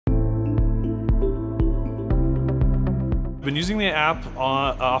I've been using the app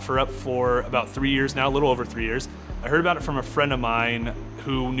on OfferUp for about 3 years now, a little over 3 years. I heard about it from a friend of mine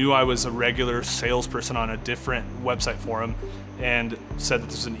who knew I was a regular salesperson on a different website forum and said that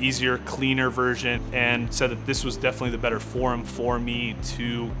this was an easier, cleaner version, and said that this was definitely the better forum for me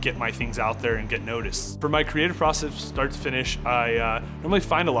to get my things out there and get noticed. For my creative process, start to finish, I normally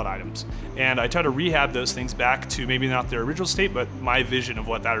find a lot of items, and I try to rehab those things back to maybe not their original state, but my vision of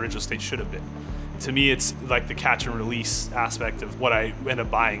what that original state should have been. To me, it's like the catch and release aspect of what I end up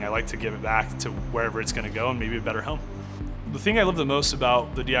buying. I like to give it back to wherever it's gonna go and maybe a better home. The thing I love the most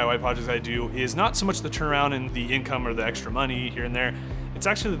about the DIY projects I do is not so much the turnaround and the income or the extra money here and there. It's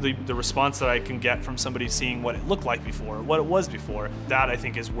actually the response that I can get from somebody seeing what it looked like before, what it was before. That I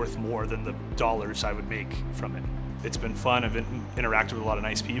think is worth more than the dollars I would make from it. It's been fun. I've interacted with a lot of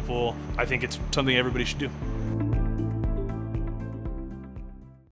nice people. I think it's something everybody should do.